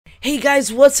Hey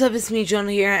guys, what's up? It's me,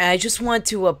 Jonah here, and I just want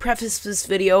to preface this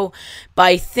video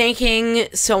by thanking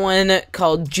someone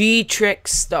called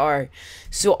G-Trickstar.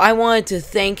 So I wanted to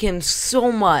thank him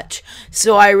so much.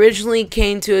 So I originally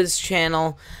came to his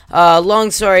channel. Long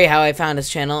story how I found his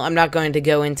channel. I'm not going to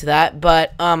go into that,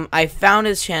 but I found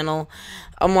his channel.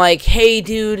 I'm like, hey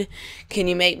dude, can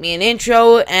you make me an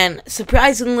intro? And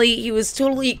surprisingly, he was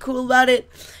totally cool about it.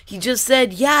 He just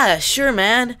said, yeah, sure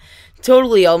man.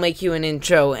 Totally, I'll make you an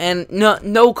intro, and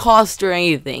no cost or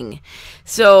anything.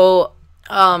 So,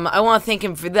 I want to thank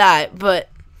him for that, but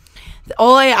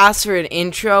all I asked for an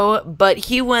intro, but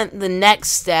he went the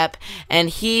next step, and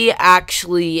he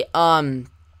actually,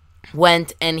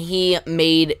 went and he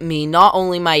made me not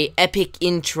only my epic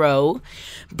intro,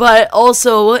 but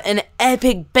also an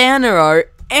epic banner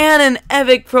art and an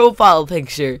epic profile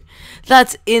picture.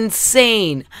 That's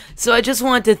insane. So I just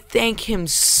wanted to thank him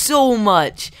so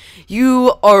much.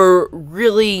 You are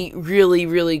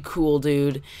really cool,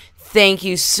 dude. Thank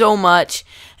you so much.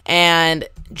 And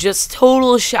just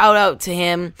total shout out to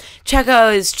him. Check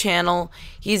out his channel.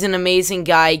 He's an amazing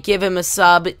guy. Give him a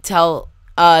sub. Tell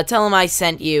him I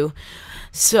sent you.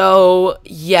 So,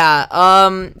 yeah,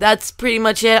 that's pretty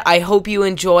much it. I hope you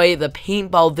enjoy the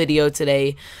paintball video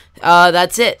today.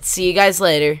 That's it. See you guys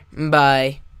later.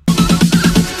 Bye.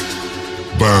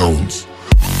 Bounds.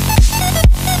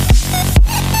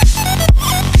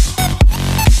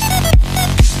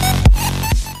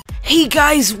 Hey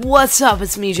guys, what's up?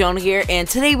 It's me, Jonah here, and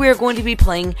today we are going to be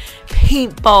playing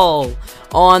Paintball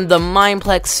on the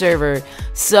Mineplex server.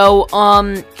 So,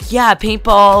 yeah,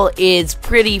 Paintball is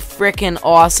pretty freaking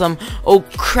awesome. Oh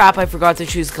crap, I forgot to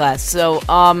choose class. So,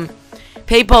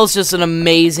 Paintball is just an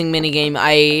amazing minigame.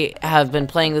 I have been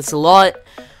playing this a lot.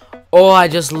 Oh, I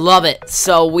just love it.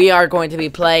 So, we are going to be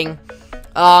playing.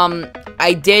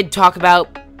 I did talk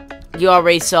about, you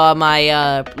already saw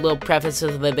my, little preface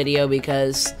of the video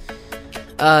because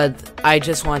I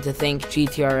just want to thank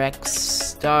GTRX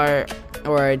Star,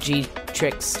 or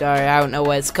G-Trickstar, I don't know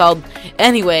what it's called.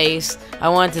 Anyways, I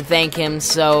want to thank him,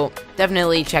 so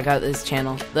definitely check out this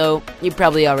channel, though you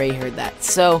probably already heard that.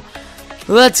 So,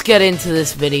 let's get into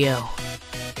this video.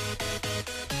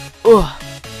 Ugh.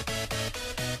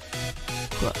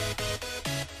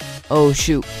 Oh,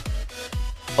 shoot.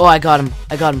 Oh, I got him.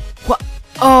 I got him. What?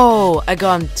 Oh, I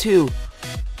got him too.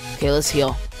 Okay, let's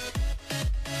heal.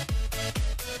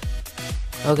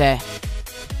 Okay.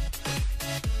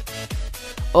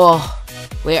 Oh,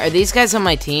 wait, are these guys on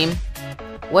my team?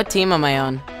 What team am I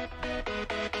on?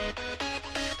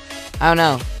 I don't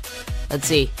know. Let's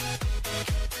see.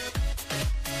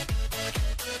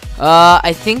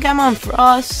 I think I'm on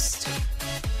Frost.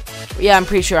 Yeah, I'm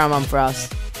pretty sure I'm on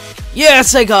Frost.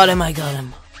 Yes, I got him, I got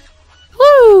him.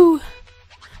 Woo!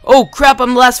 Oh, crap,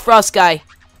 I'm the last Frost guy.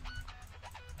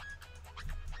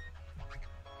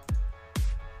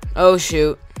 Oh,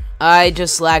 shoot. I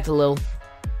just lagged a little.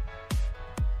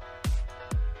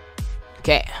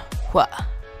 Okay. What?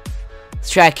 Let's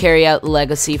try to carry out the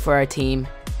legacy for our team.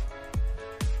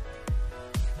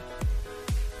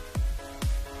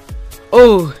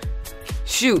 Oh,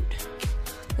 shoot.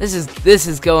 This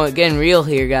is getting real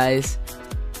here, guys.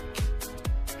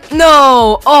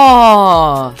 No!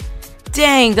 Oh!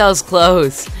 Dang, that was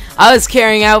close. I was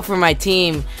carrying out for my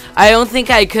team. I don't think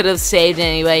I could have saved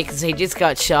anyway, because I just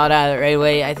got shot at it right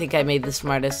away. I think I made the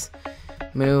smartest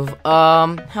move.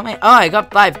 How many? Oh, I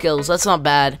got 5 kills. That's not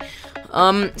bad.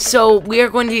 So we are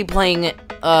going to be playing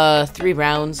 3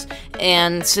 rounds,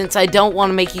 and since I don't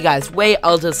want to make you guys wait,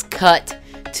 I'll just cut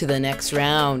to the next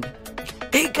round.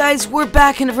 Hey guys, we're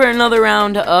back in for another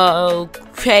round.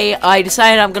 Okay, I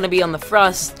decided I'm gonna be on the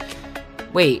Frost.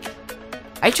 Wait,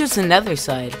 I chose the Nether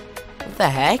side. What the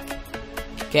heck?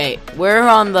 Okay, we're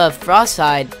on the Frost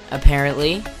side,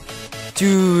 apparently.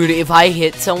 Dude, if I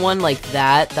hit someone like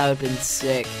that, that would have been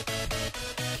sick.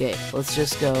 Okay, let's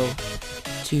just go.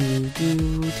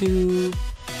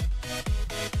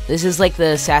 This is like the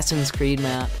Assassin's Creed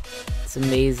map. It's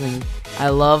amazing. I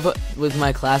love, with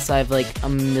my class, I have like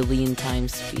 1,000,000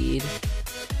 times speed.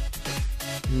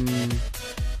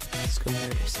 Let's go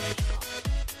murder some people.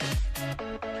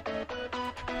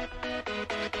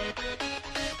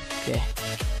 Okay.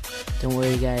 Don't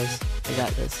worry, guys. I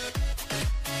got this.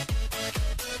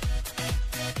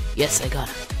 Yes, I got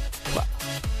him. Wow.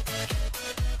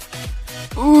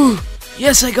 Ooh!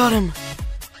 Yes, I got him!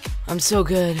 I'm so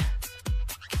good.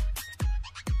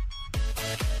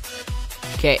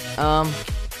 Okay,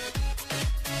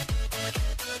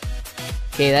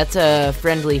 okay, that's a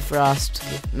friendly Frost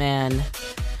man.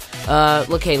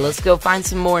 Okay, let's go find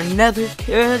some more Nether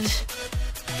kids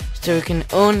so we can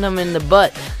own them in the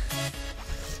butt.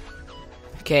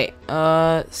 Okay,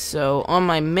 so on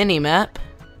my mini-map,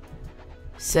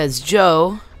 says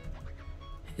Joe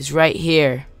is right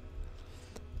here.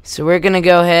 So we're gonna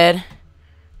go ahead,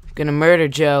 we're gonna murder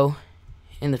Joe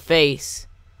in the face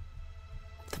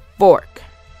with a fork.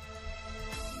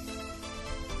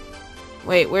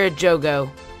 Wait, where'd Joe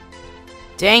go?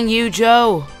 Dang you,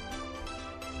 Joe!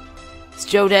 Is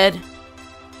Joe dead?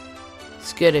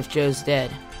 It's good if Joe's dead.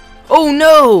 Oh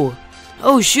no!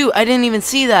 Oh shoot, I didn't even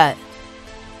see that.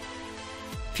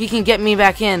 If he can get me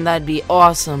back in, that'd be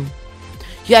awesome.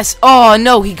 Yes, oh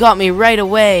no, he got me right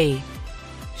away.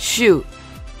 Shoot.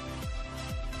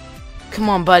 Come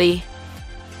on, buddy.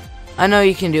 I know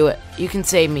you can do it. You can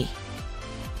save me.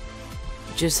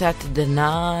 You just have to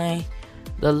deny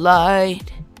the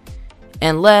light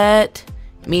and let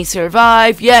me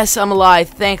survive. Yes, I'm alive.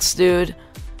 Thanks, dude.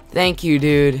 Thank you,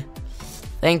 dude.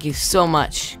 Thank you so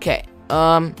much. Okay,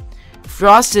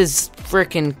 Frost is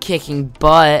freaking kicking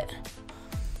butt.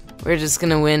 We're just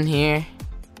gonna win here.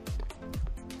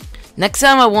 Next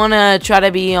time I wanna try to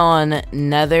be on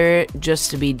Nether just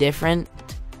to be different.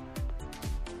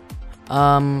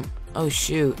 Oh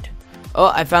shoot.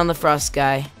 Oh, I found the Frost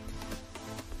guy.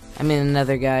 I mean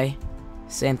another guy.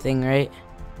 Same thing, right?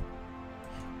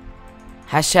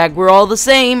 Hashtag we're all the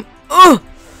same. Oh,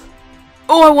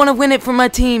 I wanna win it for my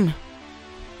team.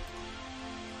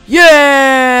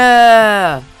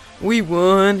 Yeah! We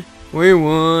won. We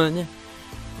won.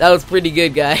 That was pretty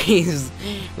good, guys.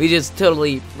 We just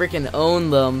totally freaking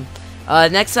owned them.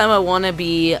 Next time I want to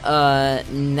be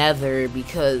Nether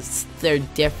because they're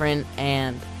different,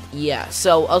 and yeah.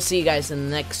 So I'll see you guys in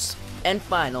the next and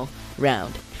final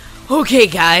round. Okay,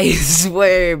 guys,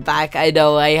 we're back. I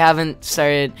know I haven't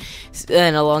started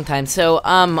in a long time. So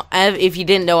if you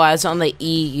didn't know, I was on the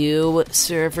EU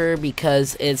server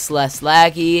because it's less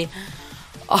laggy.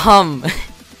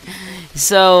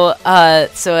 So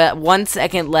at 1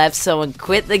 second left, someone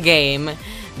quit the game.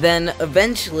 Then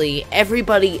eventually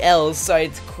everybody else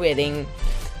starts quitting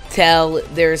till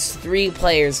there's 3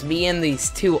 players, me and these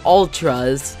 2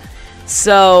 ultras.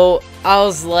 So I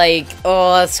was like,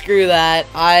 oh, screw that.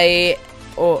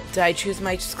 Did I choose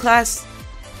my class?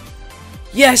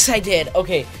 Yes, I did.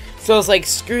 Okay, so I was like,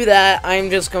 screw that. I'm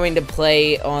just going to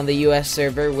play on the US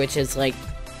server, which is like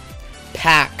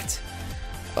packed.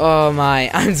 Oh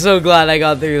my, I'm so glad I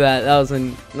got through that. That was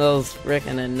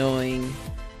freaking annoying.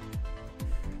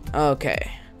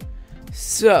 Okay,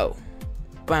 so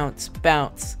bounce,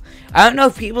 bounce. I don't know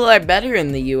if people are better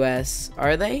in the US.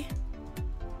 Are they?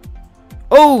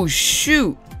 Oh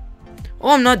shoot! Oh,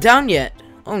 I'm not down yet.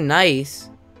 Oh, nice.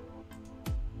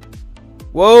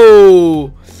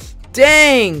 Whoa!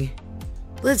 Dang!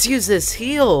 Let's use this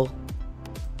heal,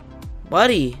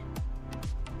 buddy.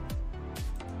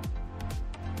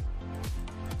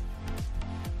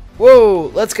 Whoa!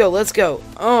 Let's go! Let's go!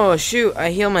 Oh shoot! I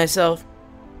heal myself.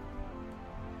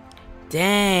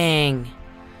 Dang!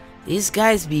 These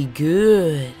guys be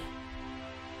good.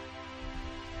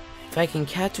 If I can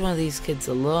catch one of these kids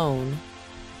alone,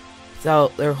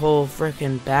 without their whole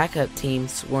frickin' backup team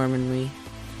swarming me.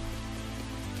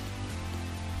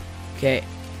 Okay,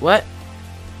 what?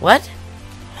 What?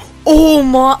 Oh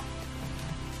my!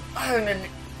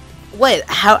 Wait,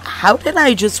 how did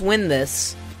I just win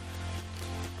this?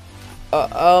 I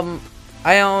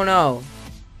don't know.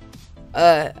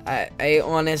 I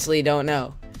honestly don't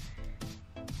know.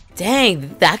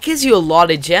 Dang, that gives you a lot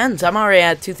of gems. I'm already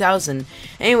at 2,000.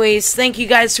 Anyways, thank you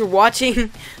guys for watching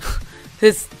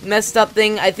this messed up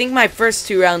thing. I think my first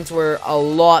 2 rounds were a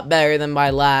lot better than my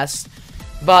last.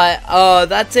 But,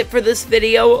 that's it for this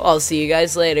video. I'll see you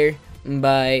guys later.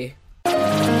 Bye.